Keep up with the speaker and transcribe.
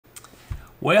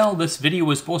Well, this video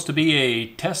was supposed to be a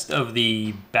test of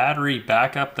the battery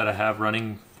backup that I have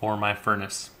running for my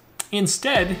furnace.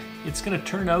 Instead, it's going to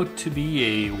turn out to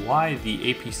be why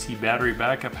the APC battery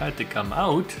backup had to come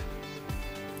out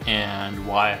and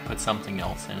why I put something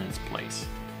else in its place.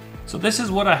 So this is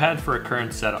what I had for a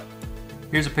current setup.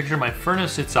 Here's a picture of my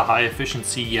furnace. It's a high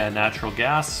efficiency natural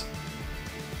gas.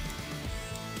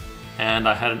 And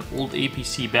I had an old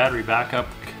APC battery backup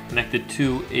connected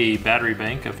to a battery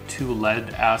bank of 2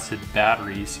 lead acid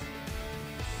batteries.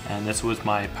 And this was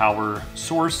my power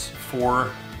source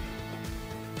for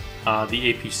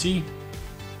the APC.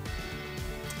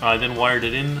 I then wired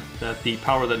it in that the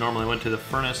power that normally went to the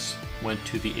furnace went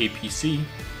to the APC.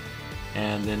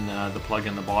 And then the plug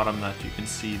in the bottom that you can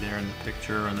see there in the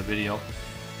picture or in the video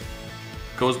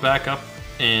goes back up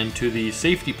into the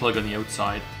safety plug on the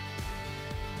outside.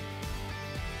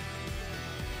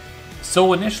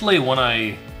 So initially when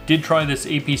I did try this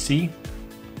APC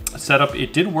setup,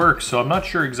 it did work, so I'm not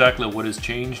sure exactly what has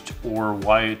changed or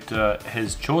why it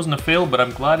has chosen to fail, but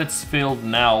I'm glad it's failed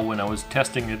now when I was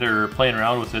testing it or playing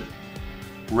around with it,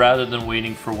 rather than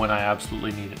waiting for when I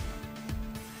absolutely need it.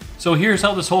 So here's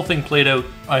how this whole thing played out.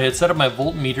 I had set up my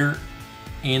voltmeter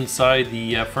inside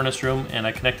the furnace room and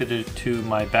I connected it to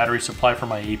my battery supply for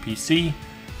my APC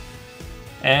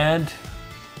and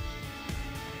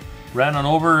ran on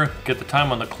over, get the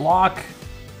time on the clock,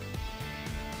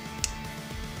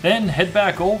 then head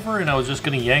back over, and I was just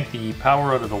going to yank the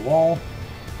power out of the wall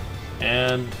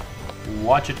and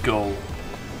watch it go.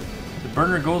 The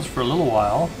burner goes for a little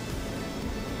while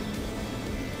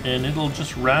and it'll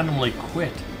just randomly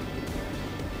quit.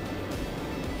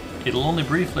 It'll only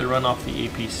briefly run off the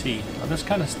APC. Now this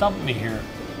kind of stumped me here.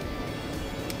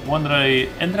 One that I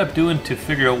ended up doing to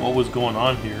figure out what was going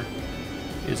on here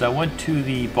is I went to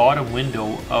the bottom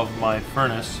window of my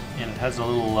furnace and it has a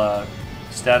little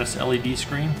status LED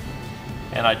screen,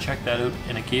 and I checked that out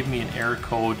and it gave me an error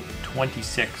code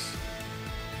 26.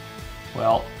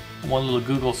 Well, one little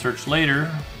Google search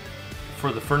later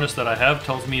for the furnace that I have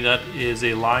tells me that is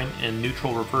a line and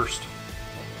neutral reversed.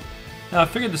 Now I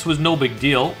figured this was no big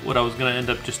deal. What I was going to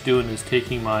end up just doing is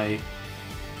taking my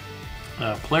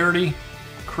Polarity,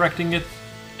 correcting it,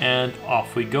 and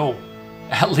off we go.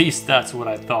 At least that's what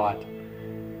I thought.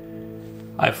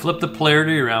 I flipped the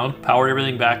Polarity around, powered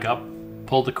everything back up,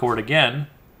 pulled the cord again,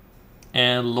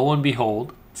 and lo and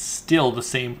behold, still the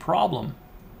same problem.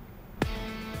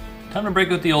 Time to break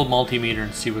out the old multimeter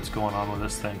and see what's going on with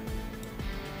this thing.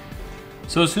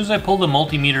 So as soon as I pulled the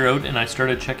multimeter out and I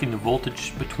started checking the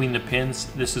voltage between the pins,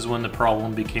 this is when the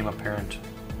problem became apparent.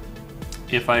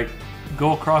 If I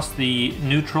go across the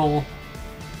neutral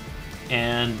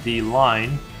and the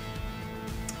line,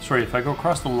 if I go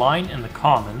across the line and the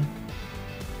common,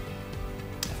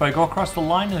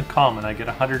 I get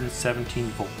 117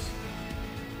 volts.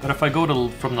 But if I go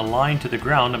from the line to the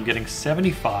ground, I'm getting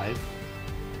 75.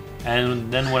 And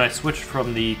then when I switch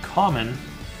from the common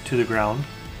to the ground,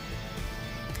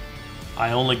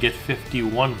 I only get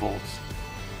 51 volts.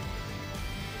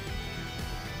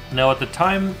 Now at the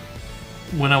time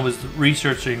when I was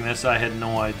researching this, I had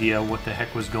no idea what the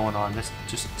heck was going on. This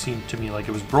just seemed to me like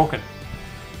it was broken.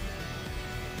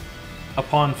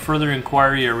 Upon further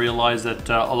inquiry, I realized that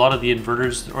a lot of the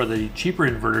inverters, or the cheaper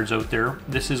inverters out there,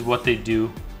 this is what they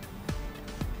do,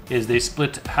 is they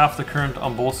split half the current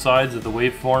on both sides of the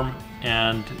waveform,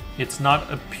 and it's not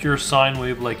a pure sine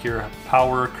wave like your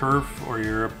power curve or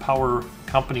your power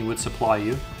company would supply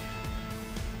you.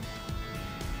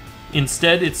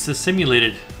 Instead, it's a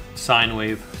simulated sine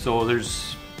wave. So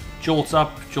there's jolts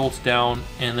up, jolts down,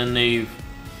 and then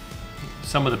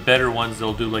some of the better ones,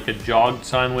 they'll do like a jogged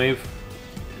sine wave.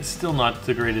 It's still not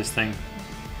the greatest thing.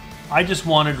 I just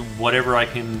wanted whatever I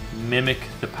can mimic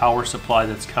the power supply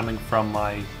that's coming from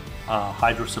my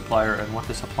hydro supplier and what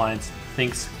this appliance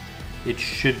thinks it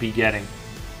should be getting,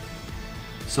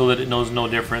 so that it knows no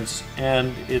difference,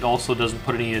 and it also doesn't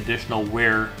put any additional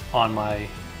wear on my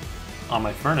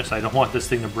furnace. I don't want this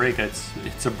thing to break.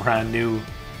 It's a brand new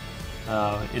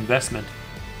investment.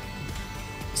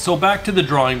 So back to the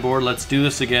drawing board. Let's do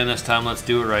this again. This time let's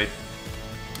do it right.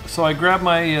 So I grab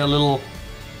my little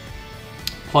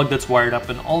plug that's wired up,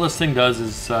 and all this thing does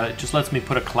is it just lets me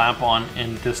put a clamp on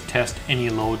and just test any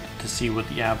load to see what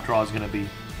the amp draw is going to be.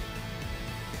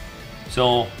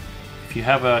 So if you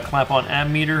have a clamp on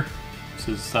amp meter, this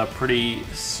is pretty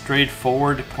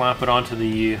straightforward. Clamp it onto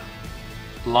the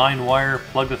line wire,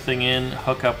 plug the thing in,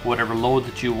 hook up whatever load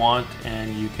that you want,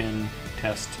 and you can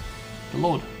test the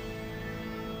load.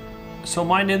 So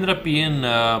mine ended up being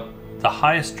the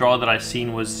highest draw that I've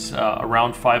seen was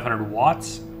around 500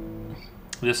 watts.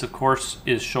 This of course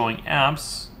is showing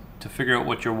amps, to figure out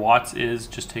what your watts is,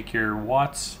 just take your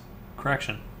watts,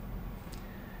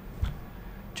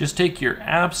 just take your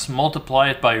amps, multiply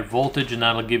it by your voltage, and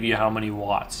that'll give you how many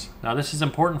watts. Now this is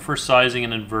important for sizing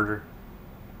an inverter.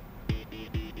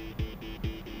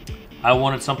 I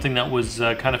wanted something that was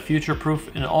kind of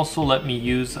future-proof and also let me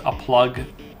use a plug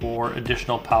or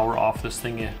additional power off this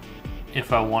thing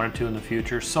if I wanted to in the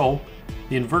future. So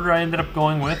the inverter I ended up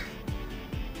going with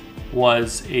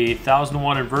was a 1000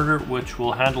 watt inverter, which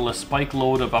will handle a spike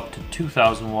load of up to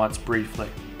 2000 watts briefly.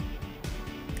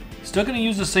 Still going to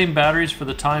use the same batteries for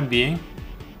the time being,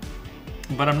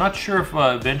 but I'm not sure if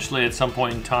eventually at some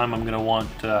point in time I'm going to want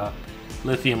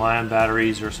lithium ion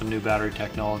batteries or some new battery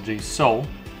technology. So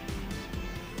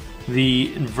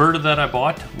the inverter that I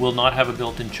bought will not have a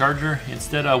built-in charger.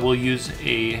 Instead, I will use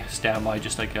a standby,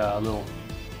 just like a little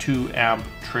 2 amp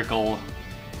trickle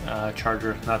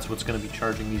charger. That's what's going to be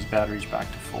charging these batteries back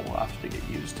to full after they get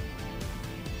used.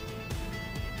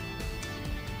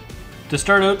 To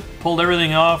start out, pulled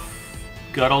everything off,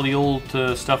 got all the old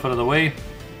stuff out of the way,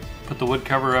 put the wood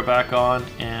cover back on,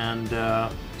 and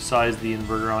sized the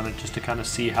inverter on it just to kind of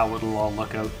see how it'll all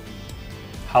look and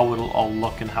how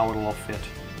it'll all fit.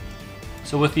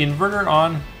 So with the inverter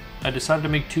on, I decided to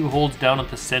make 2 holes down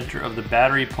at the center of the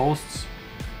battery posts.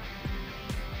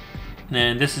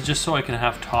 And this is just so I can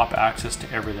have top access to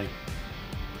everything.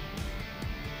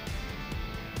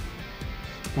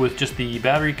 With just the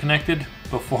battery connected,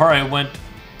 before I went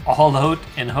all out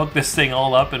and hooked this thing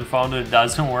all up and found it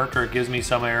doesn't work, or it gives me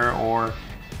some error, or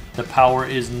the power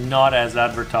is not as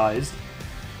advertised,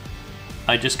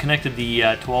 I just connected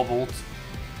the 12 volts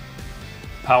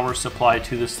power supply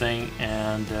to this thing,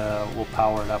 and we'll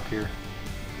power it up here.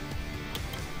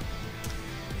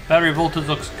 Battery voltage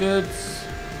looks good,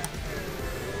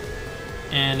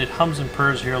 and it hums and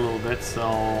purrs here a little bit,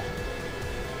 so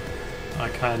I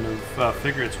kind of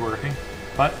figure it's working.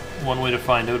 But one way to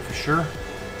find out for sure,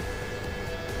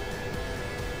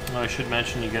 I should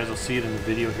mention, you guys will see it in the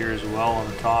video here as well on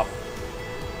the top,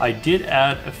 I did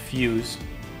add a fuse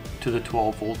to the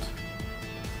 12 volt,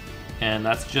 and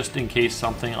that's just in case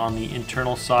something on the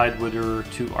internal side were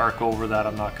to arc over, that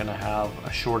I'm not going to have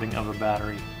a shorting of a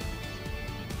battery.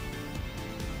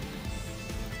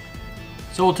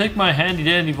 So we'll take my handy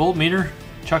dandy voltmeter,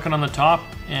 chuck it on the top,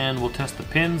 and we'll test the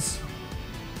pins.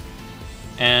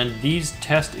 And these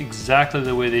test exactly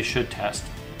the way they should test.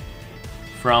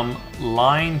 From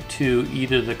line to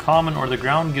either the common or the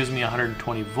ground gives me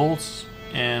 120 volts,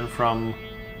 and from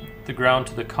the ground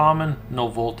to the common, no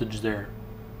voltage there.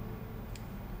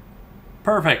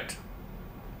 Perfect.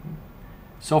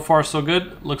 So far so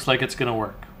good, looks like it's gonna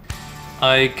work.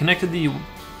 I connected the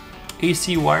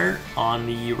AC wire on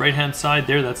the right hand side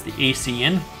there, that's the AC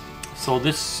in. So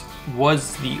this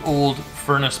was the old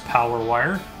furnace power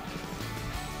wire.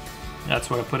 That's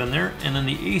what I put in there. And then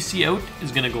the AC out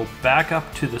is gonna go back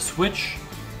up to the switch,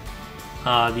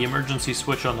 the emergency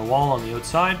switch on the wall on the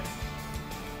outside.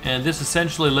 And this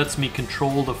essentially lets me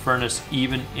control the furnace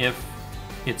even if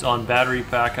it's on battery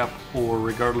backup, or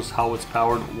regardless how it's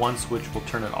powered, one switch will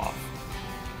turn it off.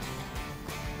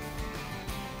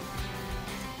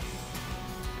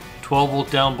 12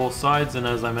 volt down both sides, and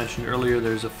as I mentioned earlier,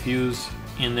 there's a fuse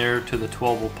in there to the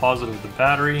 12 volt positive of the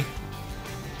battery,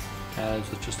 as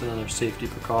it's just another safety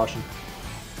precaution.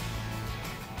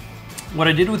 What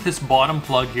I did with this bottom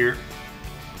plug here,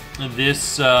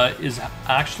 this is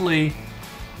actually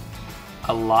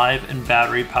a live and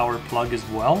battery powered plug as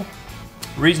well.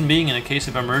 Reason being, in a case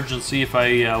of emergency, if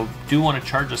I do want to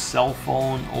charge a cell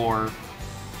phone or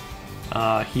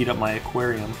heat up my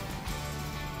aquarium,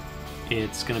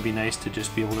 it's going to be nice to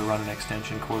just be able to run an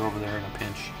extension cord over there in a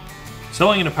pinch. So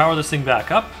I'm going to power this thing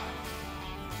back up,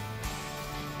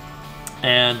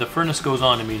 and the furnace goes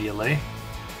on immediately.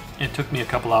 It took me a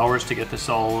couple hours to get this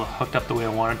all hooked up the way I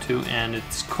wanted to, and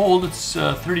it's cold. It's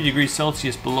 30 degrees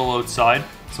Celsius below outside,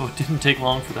 so it didn't take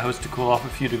long for the house to cool off a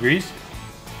few degrees.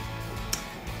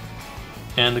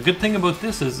 And the good thing about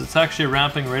this is it's actually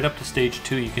ramping right up to stage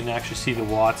 2. You can actually see the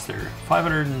watts there.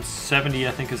 570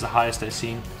 I think is the highest I've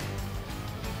seen.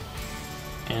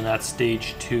 And that's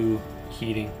stage 2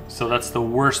 heating. So that's the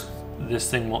worst this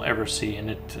thing will ever see, and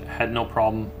it had no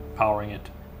problem powering it.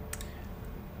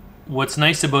 What's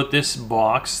nice about this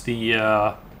box,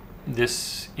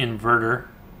 this inverter,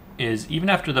 is even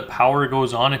after the power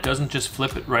goes on, it doesn't just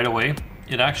flip it right away.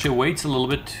 It actually waits a little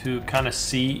bit to kind of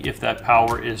see if that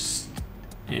power is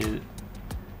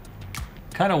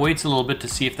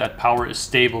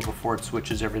stable before it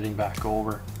switches everything back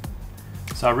over.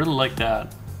 So I really like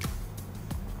that.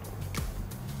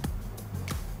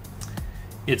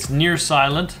 It's near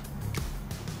silent.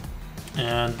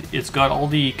 and it's got all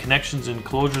the connections and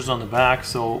closures on the back,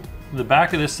 so the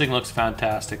back of this thing looks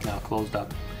fantastic now closed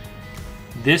up.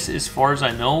 This, as far as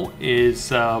I know,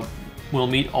 is will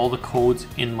meet all the codes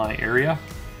in my area.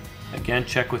 Again,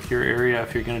 check with your area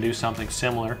if you're going to do something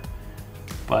similar,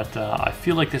 but I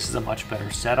feel like this is a much better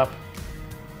setup,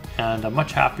 and I'm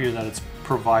much happier that it's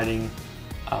providing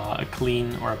a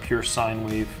clean or a pure sine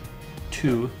wave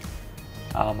to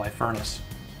my furnace.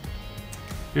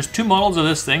 There's two models of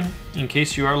this thing in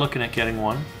case you are looking at getting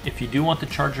one. If you do want the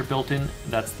charger built in,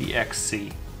 that's the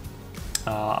XC.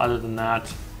 Other than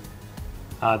that,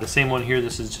 the same one here,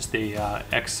 this is just a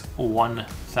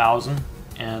X1000,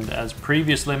 and as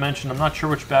previously mentioned, I'm not sure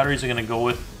which batteries I'm going to go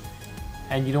with,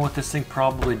 and you know what, this thing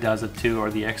probably does it too,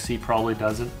 or the XC probably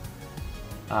does it.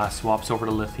 Swaps over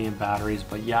to lithium batteries,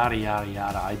 but yada yada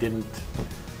yada. I didn't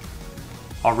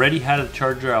already had a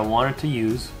charger I wanted to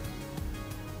use,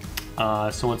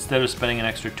 so instead of spending an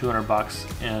extra 200 bucks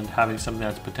and having something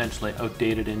that's potentially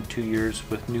outdated in 2 years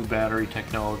with new battery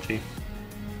technology,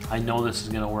 I know this is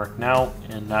going to work now,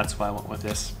 and that's why I went with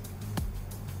this.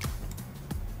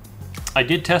 I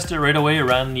did test it right away. I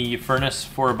ran the furnace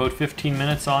for about 15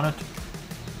 minutes on it.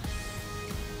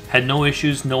 Had no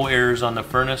issues, no errors on the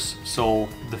furnace, so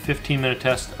the 15-minute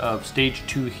test of stage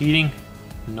 2 heating,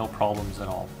 no problems at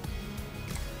all.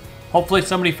 Hopefully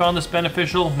somebody found this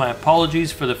beneficial. My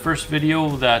apologies for the first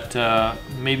video that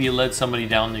maybe led somebody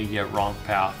down the wrong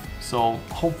path. So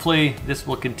hopefully this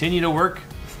will continue to work.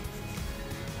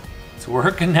 It's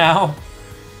working now.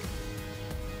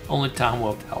 Only time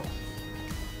will tell.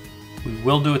 We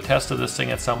will do a test of this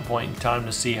thing at some point in time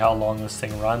to see how long this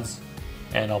thing runs,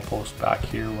 and I'll post back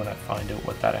here when I find out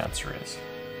what that answer is.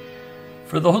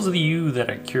 For those of you that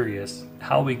are curious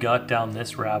how we got down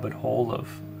this rabbit hole of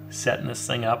setting this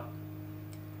thing up,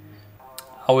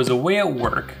 I was away at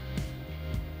work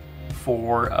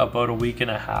for about a week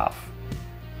and a half,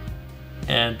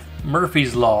 and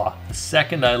Murphy's Law, the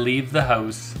second I leave the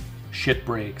house, shit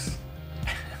breaks.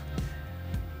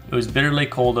 It was bitterly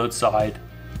cold outside,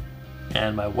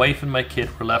 and my wife and my kid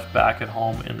were left back at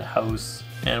home in the house,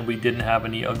 and we didn't have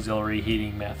any auxiliary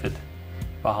heating method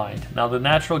behind. Now, the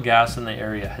natural gas in the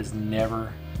area has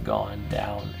never gone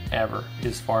down ever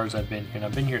as far as I've been here, and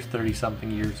I've been here 30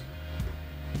 something years.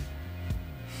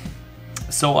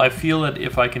 So I feel that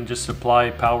if I can just supply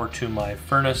power to my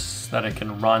furnace that it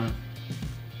can run,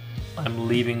 I'm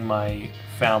leaving my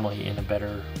family in a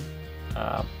better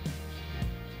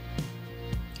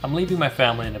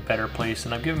place,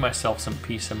 and I'm giving myself some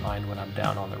peace of mind when I'm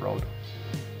down on the road.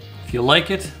 If you like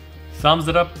it, thumbs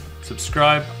it up,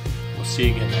 subscribe. We'll see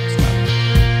you again next time.